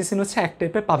কমিউনিটি মেডিসিন হচ্ছে এক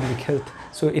টাইপের পাবলিক হেলথ।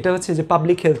 সো এটা হচ্ছে যে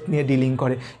পাবলিক হেলথ নিয়ে ডিলিং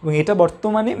করে, এবং এটা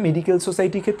বর্তমানে মেডিকেল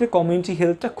সোসাইটির ক্ষেত্রে কমিউনিটি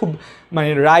হেলথটা খুব মানে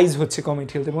রাইজ হচ্ছে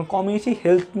কমিউনিটি হেলথ, এবং কমিউনিটি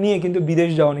হেলথ নিয়ে কিন্তু বিদেশ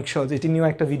যাওয়া অনেক সহজ, এটি নিয়েও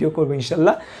একটা ভিডিও করবো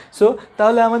ইনশাল্লাহ। সো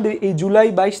তাহলে আমাদের এই জুলাই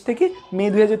 22 থেকে মে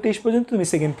 2023 পর্যন্ত তুমি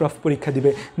সেকেন্ড প্রফ পরীক্ষা দিবে।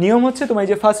 নিয়ম হচ্ছে তোমার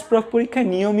যে ফার্স্ট প্রফ পরীক্ষায়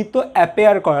নিয়মিত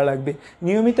অ্যাপেয়ার করা লাগবে,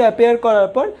 নিয়মিত অ্যাপেয়ার করার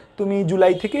পর তুমি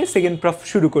জুলাই থেকে সেকেন্ড প্রফ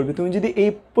শুরু করবে। তুমি যদি এই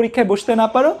পরীক্ষায় বসতে না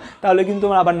পারো তাহলে কিন্তু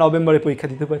তোমার আবার নভেম্বরে পরীক্ষা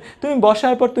দিতে পারে। তুমি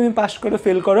বসার পর তুমি পাস করো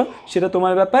ফেল করো সেটা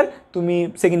তোমার ব্যাপার, তুমি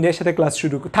সেকেন্ড ইয়ারের সাথে ক্লাস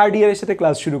শুরু, থার্ড ইয়ারের সাথে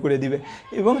ক্লাস শুরু করে দিবে,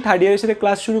 এবং থার্ড ইয়ারের সাথে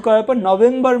ক্লাস শুরু করার পর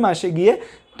নভেম্বর মাসে গিয়ে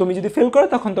তুমি যদি ফেল করো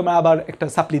তখন তোমার আবার একটা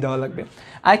সাপ্লি দেওয়া লাগবে।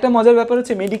 আরেকটা মজার ব্যাপার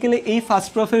হচ্ছে মেডিকেলে এই ফার্স্ট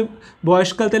প্রফের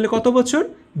বয়সকাল তাহলে কত বছর?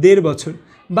 1.5 বছর।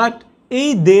 বাট এই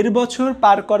 1.5 বছর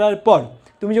পার করার পর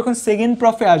তুমি যখন সেকেন্ড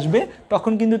প্রফে আসবে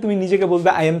তখন কিন্তু তুমি নিজেকে বলবে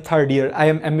I am third year, I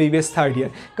am MBBS third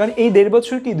year. কারণ এই 1.5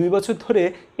 বছর কি 2 বছর ধরে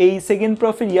এই সেকেন্ড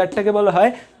প্রফের ইয়ারটাকে বলা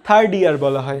হয় থার্ড ইয়ার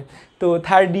বলা হয়। তো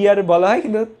থার্ড ইয়ার বলা হয়,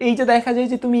 কিন্তু এই যে দেখা যায়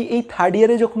যে তুমি এই থার্ড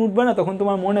ইয়ারে যখন উঠবে না তখন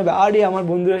তোমার মনে হবে আরে আমার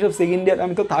বন্ধুরা সব সেকেন্ড ইয়ার,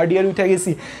 আমি তো থার্ড ইয়ার উঠে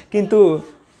গেছি, কিন্তু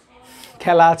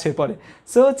খেলা আছে পরে।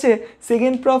 সো হচ্ছে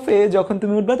সেকেন্ড প্রফে যখন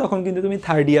তুমি উঠবে তখন কিন্তু তুমি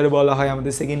থার্ড ইয়ার বলা হয়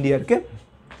আমাদের second ইয়ারকে,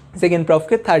 second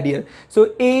প্রফকে third year. So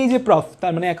এই যে প্রফ,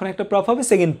 তার মানে এখন একটা প্রফ হবে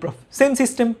second proof, same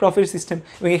system প্রফের system,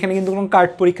 এবং এখানে কিন্তু কোনো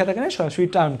কার্ড পরীক্ষা থাকে না, সরাসরি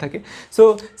টার্ম থাকে। সো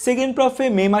সেকেন্ড প্রফে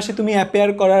মে মাসে তুমি অ্যাপেয়ার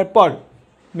করার পর,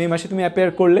 মে মাসে তুমি অ্যাপেয়ার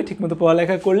করলে, ঠিকমতো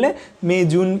পড়ালেখা করলে, মে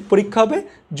জুন পরীক্ষা হবে,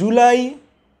 জুলাই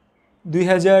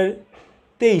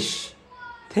 2023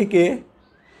 থেকে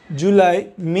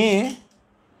মে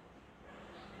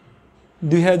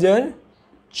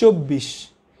 2024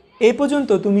 এই পর্যন্ত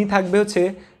তুমি থাকবে হচ্ছে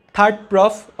থার্ড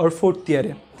প্রফ আর ফোর্থ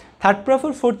ইয়ারে। থার্ড প্রফ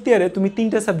আর ফোর্থ ইয়ারে তুমি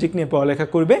 3টা সাবজেক্ট নিয়ে পড়ালেখা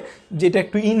করবে, যেটা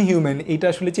একটু ইনহিউম্যান, এইটা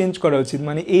আসলে চেঞ্জ করা উচিত।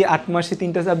 মানে এই 8 মাসে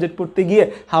 3টা সাবজেক্ট পড়তে গিয়ে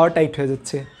হাওয়া টাইট হয়ে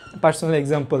যাচ্ছে, পার্সোনাল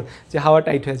এক্সাম্পল যে হাওয়া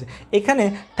টাইট হয়ে যায়। এখানে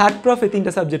থার্ড প্রফে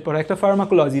 3টা সাবজেক্ট পড়া, একটা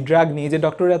ফার্মাকোলজি, ড্রাগ নিয়ে, যে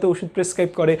ডক্টররা এত ওষুধ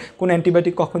প্রেসক্রাইব করে, কোন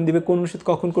অ্যান্টিবায়োটিক কখন দিবে, কোন ওষুধ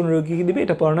কখন কোন রোগীকে দিবে,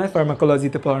 এটা পড়ানো হয়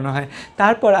ফার্মাকোলজিতে পড়ানো হয়।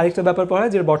 তারপর আরেকটা ব্যাপার পড়া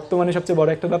হয়, যে বর্তমানে সবচেয়ে বড়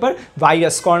একটা ব্যাপার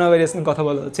ভাইরাস, করোনা ভাইরাস নিয়ে কথা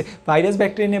বলা হচ্ছে, ভাইরাস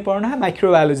ব্যাকটেরিয়া নিয়ে পড়ানো হয়,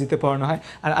 মাইক্রোবায়োলজিতে পড়ানো হয়।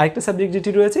 আর আরেকটা সাবজেক্ট যেটি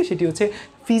রয়েছে সেটি হচ্ছে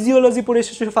ফিজিওলজি পড়ে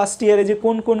এসেছে ফার্স্ট ইয়ারে, যে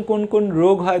কোন কোন কোন কোন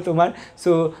রোগ হয় তোমার,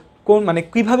 সো কোন মানে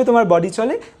কীভাবে তোমার বডি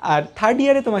চলে। আর থার্ড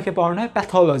ইয়ারে তোমাকে পড়ানো হয়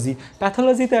প্যাথোলজি।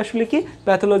 প্যাথোলজিতে আসলে কি,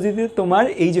 প্যাথোলজিতে তোমার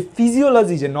এই যে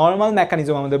ফিজিওলজি, যে নর্মাল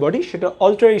মেকানিজম আমাদের বডি, সেটা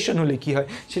অল্টারেশন হলে কী হয়,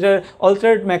 সেটার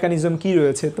অল্টারেট মেকানিজম কী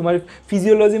রয়েছে। তোমার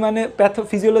ফিজিওলজি মানে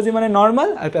ফিজিওলজি মানে নর্মাল,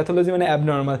 আর প্যাথোলজি মানে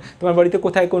অ্যাবনর্মাল। তোমার বডিতে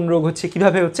কোথায় কোন রোগ হচ্ছে,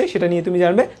 কীভাবে হচ্ছে, সেটা নিয়ে তুমি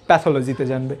জানবে, প্যাথোলজিতে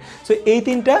জানবে। সো এই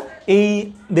 3টা এই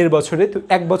 1.5 বছরে,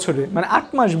 1 বছরে মানে 8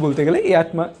 মাস বলতে গেলে, এই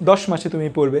 10 মাসে তুমি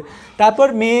পড়বে। তারপর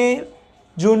মে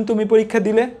জুন তুমি পরীক্ষা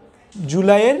দিলে,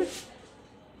 জুলাইয়ের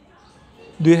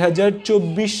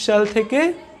 2024 সাল থেকে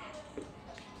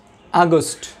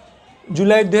আগস্ট,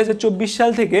 জুলাই 2024 সাল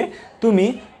থেকে তুমি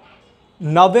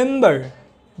নভেম্বর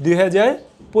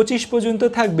 2025 পর্যন্ত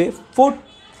থাকবে ফোর্থ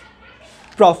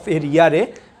প্রফ এর ইয়ারে,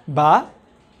 বা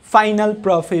ফাইনাল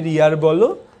প্রফ এর ইয়ার বলো,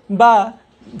 বা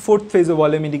ফোর্থ ফেজও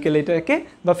বলে মেডিকেল এটাকে,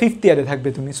 বা ফিফথ ইয়ারে থাকবে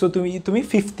তুমি। সো তুমি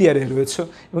ফিফথ ইয়ারে রয়েছো,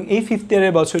 এবং এই ফিফথ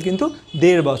ইয়ারের বছর কিন্তু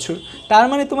 1.5 বছর। তার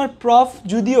মানে তোমার প্রফ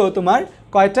যদিও তোমার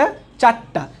কয়টা,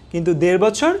 4টা, কিন্তু 1.5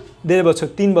 বছর, 1.5 বছর,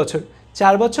 3 বছর,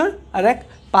 4 বছর, আর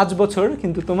 5 বছর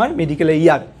কিন্তু তোমার মেডিকেলের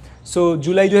ইয়ার। সো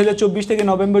জুলাই 2024 থেকে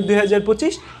নভেম্বর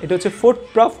 2025 এটা হচ্ছে ফোর্থ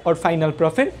প্রফ আর ফাইনাল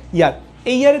প্রফের ইয়ার।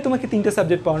 এই ইয়ারে তোমাকে 3টা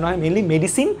সাবজেক্ট পড়ানো হয়, mainly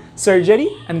medicine, surgery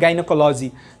and gynaecology.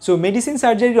 So medicine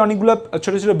সার্জারির অনেকগুলো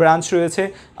ছোটো ছোটো ব্রাঞ্চ রয়েছে,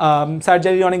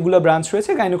 সার্জারির অনেকগুলো ব্রাঞ্চ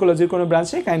রয়েছে, গাইনোকোলজির কোনো ব্রাঞ্চ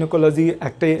নেই, গাইনোকোলজি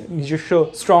একটা নিজস্ব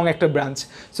স্ট্রং একটা ব্রাঞ্চ।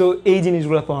 সো এই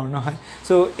জিনিসগুলো পড়ানো হয়।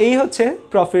 সো এই হচ্ছে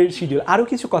প্রফের শিডিউল। আরও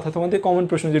কিছু কথা, তোমাদের কমন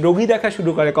প্রশ্ন যে রোগী দেখা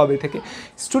শুরু করে কবে থেকে।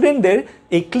 স্টুডেন্টদের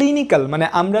এই ক্লিনিক্যাল, মানে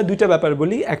আমরা দুইটা ব্যাপার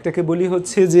বলি, একটাকে বলি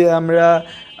হচ্ছে যে আমরা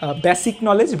বেসিক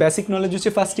নলেজ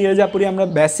হচ্ছে ফার্স্ট ইয়ারে যা পড়ি আমরা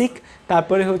বেসিক,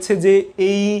 তারপরে হচ্ছে যে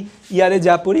এই ইয়ারে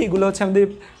যা পড়ি এগুলো হচ্ছে আমাদের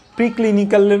প্রি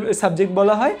ক্লিনিক্যাল সাবজেক্ট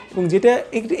বলা হয়, এবং যেটা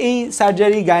এই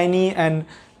সার্জারি, গাইনি অ্যান্ড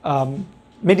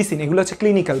মেডিসিন এগুলো হচ্ছে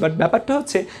ক্লিনিক্যাল। বাট ব্যাপারটা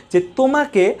হচ্ছে যে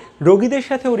তোমাকে রোগীদের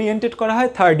সাথে ওরিয়েন্টেড করা হয়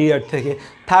থার্ড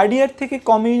ইয়ার থেকে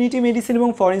কমিউনিটি মেডিসিন এবং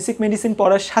ফরেন্সিক মেডিসিন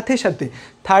পড়ার সাথে সাথে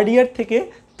থার্ড ইয়ার থেকে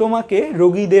তোমাকে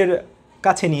রোগীদের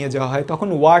কাছে নিয়ে যাওয়া হয়। তখন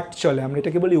ওয়ার্ড চলে, আমরা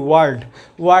এটাকে বলি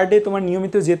ওয়ার্ডে তোমার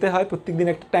নিয়মিত যেতে হয়, প্রত্যেক দিন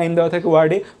একটা টাইম দেওয়া থাকে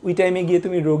ওয়ার্ডে। ওই টাইমে গিয়ে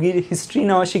তুমি রোগীর হিস্ট্রি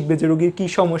নেওয়া শিখবে, যে রোগীর কী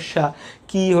সমস্যা,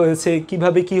 কী হয়েছে,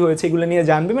 কীভাবে কী হয়েছে এগুলো নিয়ে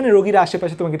জানবে, মানে রোগীর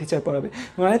আশেপাশে তোমাকে টিচার পড়াবে,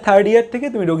 মানে থার্ড ইয়ার থেকে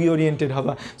তুমি রোগী ওরিয়েন্টেড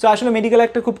হবা। সো আসলে মেডিকেল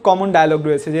একটা খুব কমন ডায়লগ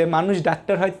রয়েছে যে মানুষ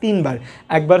ডাক্তার হয় 3বার।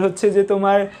 একবার হচ্ছে যে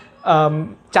তোমার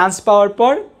চান্স পাওয়ার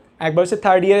পর, একবার হচ্ছে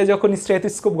থার্ড ইয়ারে যখন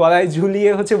স্টেথোস্কোপ গলায়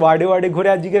ঝুলিয়ে হচ্ছে ওয়ার্ডে ঘুরে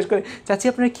আর জিজ্ঞেস করে চাচি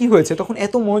আপনার কী হয়েছে, তখন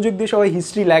এত মনোযোগ দিয়ে সবাই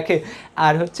হিস্ট্রি লেখে।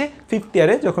 আর হচ্ছে ফিফথ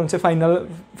ইয়ারে যখন হচ্ছে ফাইনাল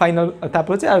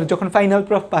তারপর হচ্ছে আর যখন ফাইনাল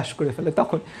প্রফ পাস করে ফেলে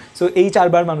তখন। সো এই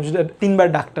 4বার মানুষ 3বার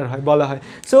ডাক্তার হয় বলা হয়।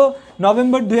 সো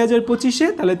নভেম্বর 2025-এ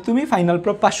তাহলে তুমি ফাইনাল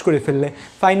প্রফ পাস করে ফেললে,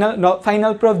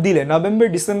 ফাইনাল প্রফ দিলে নভেম্বর,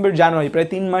 ডিসেম্বর, জানুয়ারি, প্রায়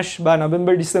 3 মাস বা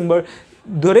নভেম্বর, ডিসেম্বর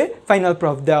ধরে ফাইনাল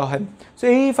প্রফ দেওয়া হয়। সো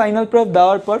এই ফাইনাল প্রফ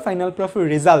দেওয়ার পর ফাইনাল প্রফের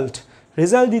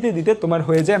রেজাল্ট দিতে দিতে তোমার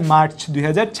হয়ে যায় মার্চ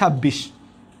 2026।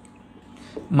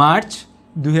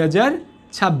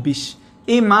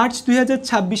 এই মার্চ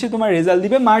 2026-এ তোমার রেজাল্ট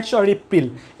দিবে, মার্চ আর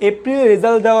এপ্রিলে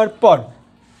রেজাল্ট দেওয়ার পর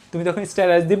তুমি তখন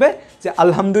স্ট্যাটাস দিবে যে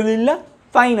আলহামদুলিল্লাহ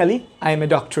finally I M a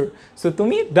doctor. So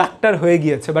তুমি ডাক্তার হয়ে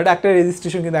গিয়েছো, বা ডাক্তার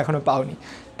রেজিস্ট্রেশন কিন্তু এখনও পাওনি।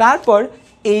 তারপর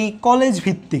এই কলেজ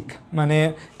ভিত্তিক, মানে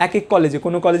এক কলেজে,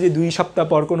 কোনো কলেজে 2 সপ্তাহ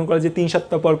পর, কোনো কলেজে 3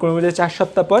 সপ্তাহ পর, কোনো কলেজে 4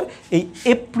 সপ্তাহ পর, এই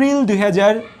এপ্রিল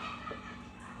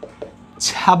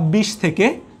 2026 থেকে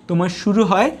তোমার শুরু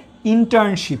হয়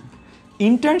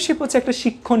ইন্টার্নশিপ হচ্ছে একটা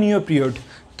শিক্ষণীয় পিরিয়ড।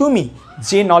 তুমি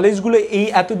যে নলেজগুলো এই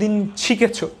এতদিন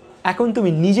শিখেছো, এখন তুমি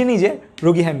নিজে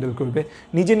রোগী হ্যান্ডেল করবে,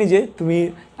 নিজে তুমি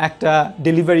একটা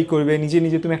ডেলিভারি করবে,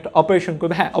 নিজে তুমি একটা অপারেশন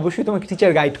করবে। হ্যাঁ, অবশ্যই তোমাকে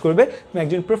টিচার গাইড করবে, তুমি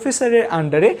একজন প্রফেসরের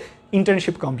আন্ডারে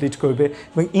ইন্টার্নশিপ কমপ্লিট করবে,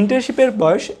 এবং ইন্টার্নশিপের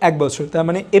বয়স 1 বছর। তার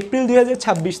মানে এপ্রিল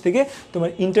 2026 থেকে তোমার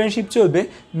ইন্টার্নশিপ চলবে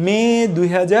মে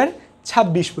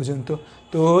 2026 পর্যন্ত।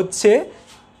 তো হচ্ছে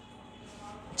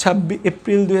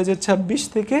এপ্রিল 2026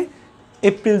 থেকে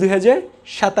এপ্রিল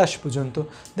 2027 পর্যন্ত।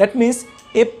 দ্যাট মিনস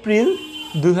এপ্রিল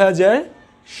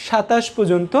 2027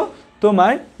 পর্যন্ত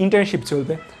তোমার ইন্টার্নশিপ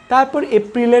চলবে। তারপর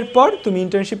এপ্রিলের পর তুমি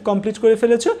ইন্টার্নশিপ কমপ্লিট করে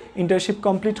ফেলেছো। ইন্টার্নশিপ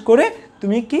কমপ্লিট করে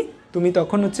তুমি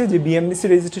তখন হচ্ছে যে বিএমডিসি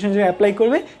রেজিস্ট্রেশন অ্যাপ্লাই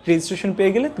করবে, রেজিস্ট্রেশন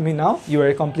পেয়ে গেলে তুমি now you R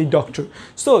A complete doctor.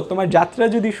 So তোমার যাত্রা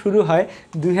যদি শুরু হয়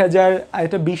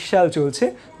 2020 সাল চলছে,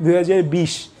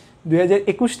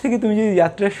 2021 থেকে তুমি যদি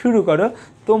যাত্রা শুরু করো,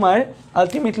 তোমার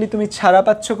আলটিমেটলি তুমি ছাড়া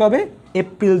পাচ্ছ কবে?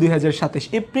 এপ্রিল 2027,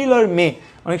 এপ্রিল আর মে,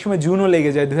 অনেক সময় জুনও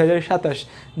লেগে যায়, 2027।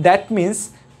 দ্যাট মিন্স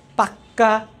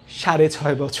পাক্কা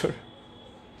 6.5 বছর।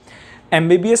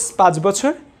 MBBS 5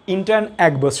 বছর, ইন্টার্ন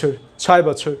 1 বছর, 6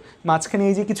 বছর। মাঝখানে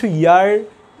এই যে কিছু ইয়ার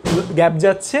গ্যাপ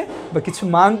যাচ্ছে বা কিছু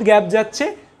মান্থ গ্যাপ যাচ্ছে,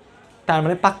 তার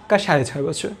মানে পাক্কা 6.5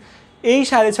 বছর। এই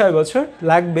 6.5 বছর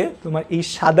লাগবে তোমার এই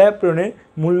সাদা অ্যাপ্রনের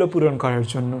মূল্য পূরণ করার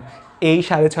জন্য। এই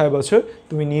 6.5 বছর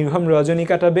তুমি নির্ঘুম রজনী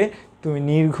কাটাবে, তুমি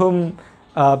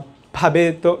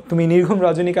নির্ঘুম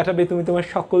রজনী কাটাবে, তুমি তোমার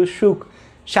সকল সুখ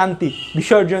শান্তি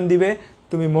বিসর্জন দিবে,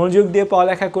 তুমি মনোযোগ দিয়ে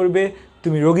পড়ালেখা করবে,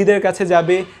 তুমি রোগীদের কাছে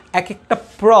যাবে। এক একটা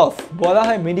প্রফ, বলা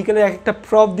হয় মেডিকেলের এক একটা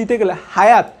প্রফ দিতে গেলে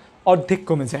হায়াত অর্ধেক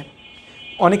কমে যায়।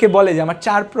 অনেকে বলে যে আমার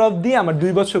 4 প্রফ দিয়ে আমার 2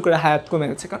 বছর করে হায়াত কমে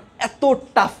গেছে, কারণ এত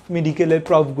টাফ মেডিকেলের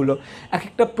প্রফগুলো। এক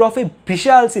একটা প্রফে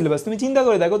বিশাল সিলেবাস। তুমি চিন্তা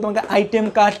করে দেখো, তোমাকে আইটেম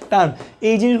কার্ড, টার্ম,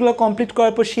 এই জিনিসগুলো কমপ্লিট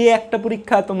করার পর সেই একটা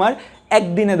পরীক্ষা তোমার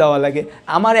একদিনে দেওয়া লাগে।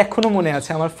 আমার এখনও মনে আছে,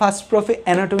 আমার ফার্স্ট প্রফে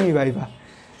অ্যানাটমি ভাইভা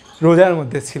রোজার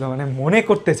মধ্যে ছিল, মানে মনে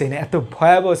করতে চাই না, এত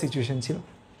ভয়াবহ সিচুয়েশন ছিল।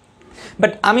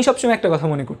 বাট আমি সবসময় একটা কথা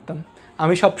মনে করতাম,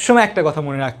 আমি সবসময় একটা কথা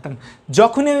মনে রাখতাম,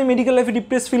 যখনই আমি মেডিকেল লাইফে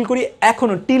ডিপ্রেস ফিল করি,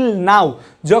 এখনও টিল নাও,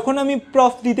 যখন আমি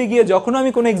প্রফ দিতে গিয়ে, যখন আমি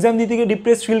কোনো এক্সাম দিতে গিয়ে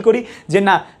ডিপ্রেস ফিল করি যে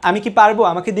না আমি কি পারবো,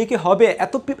 আমাকে দিয়ে কি হবে,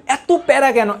 এত প্যারা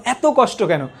কেন, এত কষ্ট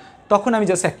কেন, তখন আমি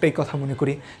জাস্ট একটাই কথা মনে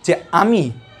করি যে আমি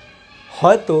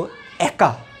হয়তো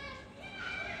একা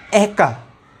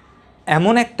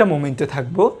এমন একটা মোমেন্টে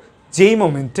থাকবো, যেই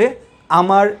মোমেন্টে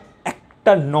আমার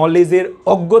একটা নলেজের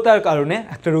অজ্ঞতার কারণে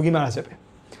একটা রোগী মারা যাবে,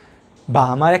 বা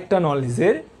আমার একটা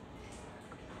নলেজের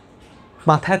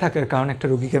মাথায় থাকার কারণ একটা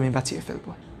রোগীকে আমি বাঁচিয়ে ফেলবো।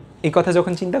 এই কথা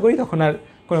যখন চিন্তা করি তখন আর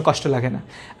কোনো কষ্ট লাগে না।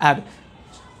 আর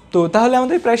তো তাহলে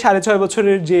আমাদের প্রায় 6.5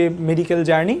 বছরের যে মেডিকেল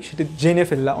জার্নি সেটা জেনে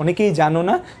ফেললাম, অনেকেই জানো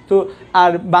না। তো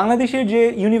আর বাংলাদেশের যে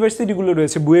ইউনিভার্সিটিগুলো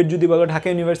রয়েছে, বুয়েট যদি বলো, ঢাকা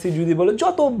ইউনিভার্সিটি যদি বলো,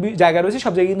 যত জায়গা রয়েছে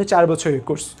সব জায়গায় কিন্তু 4 বছরের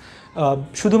কোর্স।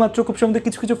 শুধুমাত্র খুব সম্ভবত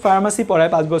কিছু কিছু ফার্মাসি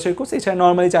পড়ায় 5 বছরের কোর্স, এছাড়া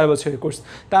নর্মালি 4 বছরের কোর্স।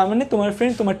 তার মানে তোমার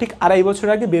ফ্রেন্ড তোমার ঠিক 2.5 বছর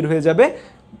আগে বের হয়ে যাবে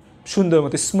সুন্দর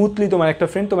মতো, স্মুথলি তোমার একটা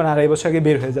ফ্রেন্ড তোমার 2.5 বছর আগে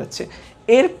বের হয়ে যাচ্ছে।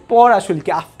 এরপর আসলে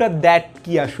কি আফটার দ্যাট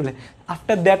কি, আসলে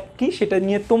আফটার দ্যাট কি সেটা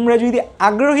নিয়ে তোমরা যদি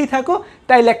আগ্রহী থাকো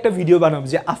তাইলে একটা ভিডিও বানাবো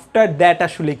যে আফটার দ্যাট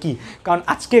আসলে কি। কারণ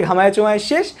আজকে ঘামায় চমায়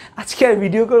শেষ, আজকে আর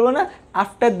ভিডিও করবো না।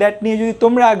 আফটার দ্যাট নিয়ে যদি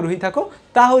তোমরা আগ্রহী থাকো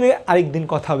তাহলে আরেকদিন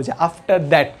কথা হবে যে আফটার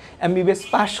দ্যাট MBBS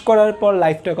পাস করার পর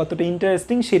লাইফটা কতটা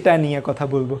ইন্টারেস্টিং সেটা নিয়ে কথা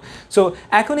বলবো। সো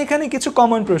এখন এখানে কিছু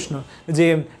কমন প্রশ্ন যে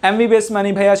MBBS মানে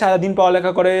ভাইয়া সারাদিন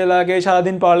পড়ালেখা করে লাগে,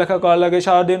 সারাদিন পড়ালেখা করা লাগে,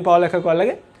 সারাদিন পড়ালেখা করা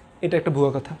লাগে। এটা একটা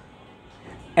ভুয়া কথা।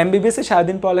 MBBS-এ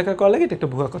সারাদিন পড়ালেখা করা লাগে, এটা একটা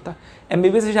ভুয়া কথা।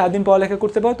 MBBS-এ সারাদিন পড়ালেখা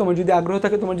করতে পারো, তোমার যদি আগ্রহ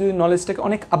থাকে, তোমার যদি নলেজটাকে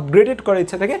অনেক আপগ্রেডেড করার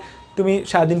ইচ্ছা থাকে, তুমি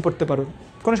সারাদিন পড়তে পারো,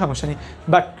 কোনো সমস্যা নেই।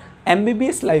 বাট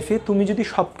MBBS লাইফে তুমি যদি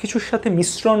সব কিছুর সাথে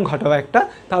মিশ্রণ ঘটাও একটা,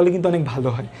 তাহলে কিন্তু অনেক ভালো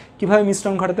হয়। কীভাবে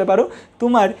মিশ্রণ ঘটাতে পারো?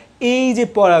 তোমার এই যে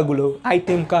পড়াগুলো,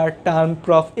 আইটেম কার্ড, টার্ম,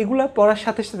 প্রফ, এগুলো পড়ার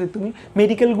সাথে সাথে তুমি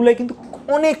মেডিকেলগুলোয় কিন্তু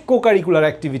অনেক কোকারিকুলার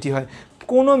অ্যাক্টিভিটি হয়।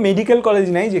 কোনো মেডিকেল কলেজ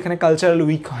নাই যেখানে কালচারাল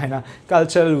উইক হয় না।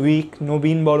 কালচারাল উইক,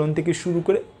 নবীন বরণ থেকে শুরু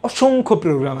করে অসংখ্য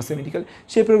প্রোগ্রাম আছে মেডিকেল,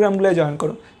 সেই প্রোগ্রামগুলো জয়েন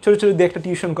করো, ছোটো ছোটো দিয়ে একটা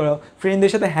টিউশন করাও,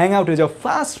 ফ্রেন্ডদের সাথে হ্যাং আউটে যাও।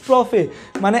 ফার্স্ট প্রফে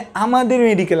মানে আমাদের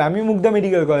মেডিকেল, আমি মুগ্ধা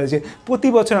মেডিকেল কলেজে প্রতি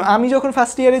বছর, আমি যখন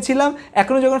ফার্স্ট ইয়ারে ছিলাম,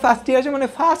 এখনও যখন ফার্স্ট ইয়ার আছে, মানে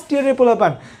ফার্স্ট ইয়ারে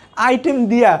পোলাপান আইটেম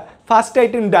দিয়া ফার্স্ট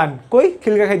আইটেম ডান, কই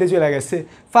খিলগা খাইতে চলে গেছে,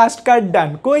 ফার্স্ট কার্ড ডান,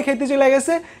 কই খাইতে চলে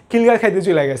গেছে, খিলগা খাইতে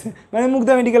চলে গেছে। মানে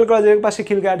মুগ্ধা মেডিকেল কলেজের পাশে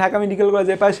খিলগা, ঢাকা মেডিকেল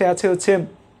কলেজের পাশে আছে হচ্ছে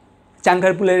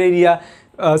চাঙ্গারপুলের এরিয়া,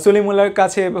 সলিমুল্লার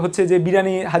কাছে হচ্ছে যে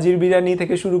বিরিয়ানি, হাজির বিরিয়ানি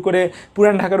থেকে শুরু করে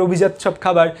পুরান ঢাকার অভিজাত সব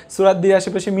খাবার, সুরাদ্দির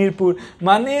আশেপাশে মিরপুর।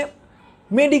 মানে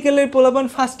মেডিকেলের পোলাপান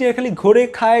ফার্স্ট ইয়ার খালি ঘোরে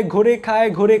খায়, ঘোরে খায়,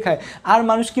 ঘোরে খায়। আর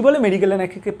মানুষ কি বলে মেডিকেলে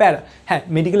নাকি প্যারা। হ্যাঁ,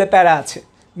 মেডিকেলে প্যারা আছে।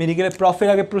 মেডিকেলে প্রফের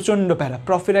আগে প্রচণ্ড প্যারা।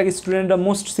 প্রফের আগে স্টুডেন্টরা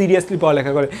মোস্ট সিরিয়াসলি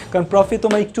পড়ালেখা করে, কারণ প্রফে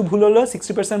তোমার একটু ভুল হলো,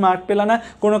 60% মার্ক পেলা না,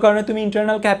 কোনো কারণে তুমি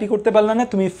ইন্টারনাল ক্যাপি করতে পারলা না,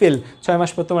 তুমি ফেল, 6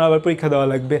 মাস পর তোমার আবার পরীক্ষা দেওয়া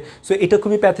লাগবে। সো এটা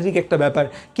খুবই প্যাথেটিক একটা ব্যাপার।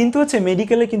 কিন্তু হচ্ছে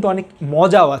মেডিকেলে কিন্তু অনেক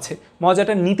মজাও আছে,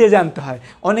 মজাটা নিতে জানতে হয়।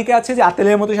 অনেকে আছে যে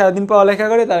আতেলের মতো সারাদিন পড়ালেখা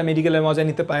করে, তারা মেডিকেলের মজা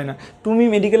নিতে পারে না। তুমি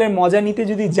মেডিকেলের মজা নিতে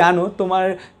যদি জানো,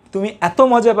 তুমি এত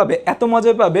মজা পাবে, এত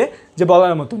মজা পাবে যে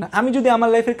বলার মতো না। আমি যদি আমার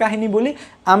লাইফের কাহিনী বলি,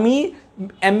 আমি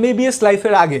MBBS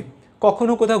লাইফের আগে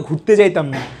কখনো কোথাও ঘুরতে যাইতাম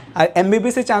না। আর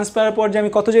MBBS-এ চান্স পাওয়ার পর যে আমি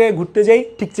কত জায়গায় ঘুরতে যাই,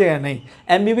 ঠিক জায়গা নেই।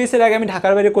 MBBS-এর আগে আমি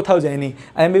ঢাকার বাইরে কোথাও যাইনি।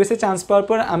 আর MBBS-এ চান্স পাওয়ার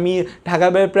পর আমি ঢাকার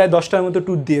বাইরে প্রায় 10টার মতো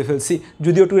ট্যুর দিয়ে ফেলছি,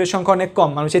 যদিও ট্যুরের সংখ্যা অনেক কম,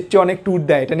 মানুষের চেয়ে অনেক ট্যুর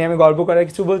দেয়, এটা নিয়ে আমি গর্ব করার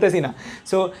কিছু বলতেছি না।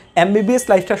 সো MBBS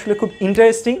লাইফটা আসলে খুব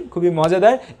ইন্টারেস্টিং, খুবই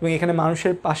মজাদার, এবং এখানে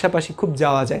মানুষের পাশাপাশি খুব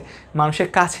যাওয়া যায়, মানুষের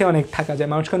কাছে অনেক থাকা যায়,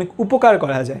 মানুষকে অনেক উপকার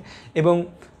করা যায়, এবং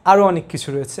আরও অনেক কিছু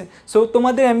রয়েছে। সো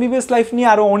তোমাদের MBBS লাইফ নিয়ে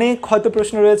আরও অনেক হয়তো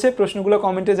প্রশ্ন রয়েছে, প্রশ্নগুলো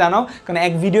কমেন্টে জানাও, কারণ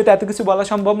এক ভিডিওতে এত কিছু বলা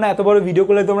সম্ভব না, এত বড়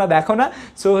ভিডিওগুলো তোমরা দেখো না।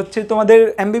 সো হচ্ছে তোমাদের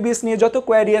MBBS নিয়ে যত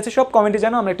কোয়ারি আছে সব কমেন্টে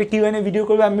জানাও, আমরা একটা Q&A ভিডিও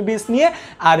করবো MBBS নিয়ে।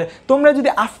 আর তোমরা যদি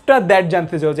আফটার দ্যাট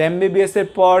জানতে চাও যে MBBS-এর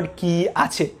পর কী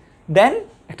আছে, দেন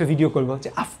একটা ভিডিও করবো যে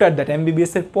আফটার দ্যাট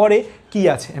MBBS-এর পরে কী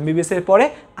আছে, MBBS-এর পরে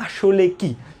আসলে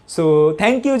কী। So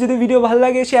thank you. যদি ভিডিও ভালো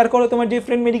লাগে শেয়ার করো, তোমার যে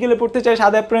ফ্রেন্ড মেডিকেলে পড়তে চায়,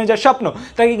 সাদাব প্রেমে যার স্বপ্ন,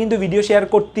 তাকে কিন্তু ভিডিও শেয়ার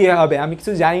করতে হবে। আমি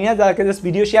কিছু জানি না, তাকে জাস্ট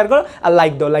ভিডিও শেয়ার করো আর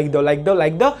লাইক দাও, লাইক দাও, লাইক দাও,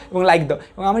 লাইক দাও এবং লাইক দাও।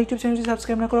 এবং আমার ইউটিউব চ্যানেল যদি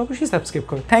সাবস্ক্রাইব না করো, অবশ্যই সাবস্ক্রাইব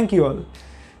করো। Thank you all.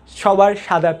 সবার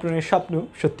সাদাব প্রেমের স্বপ্ন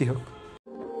সত্যি হোক।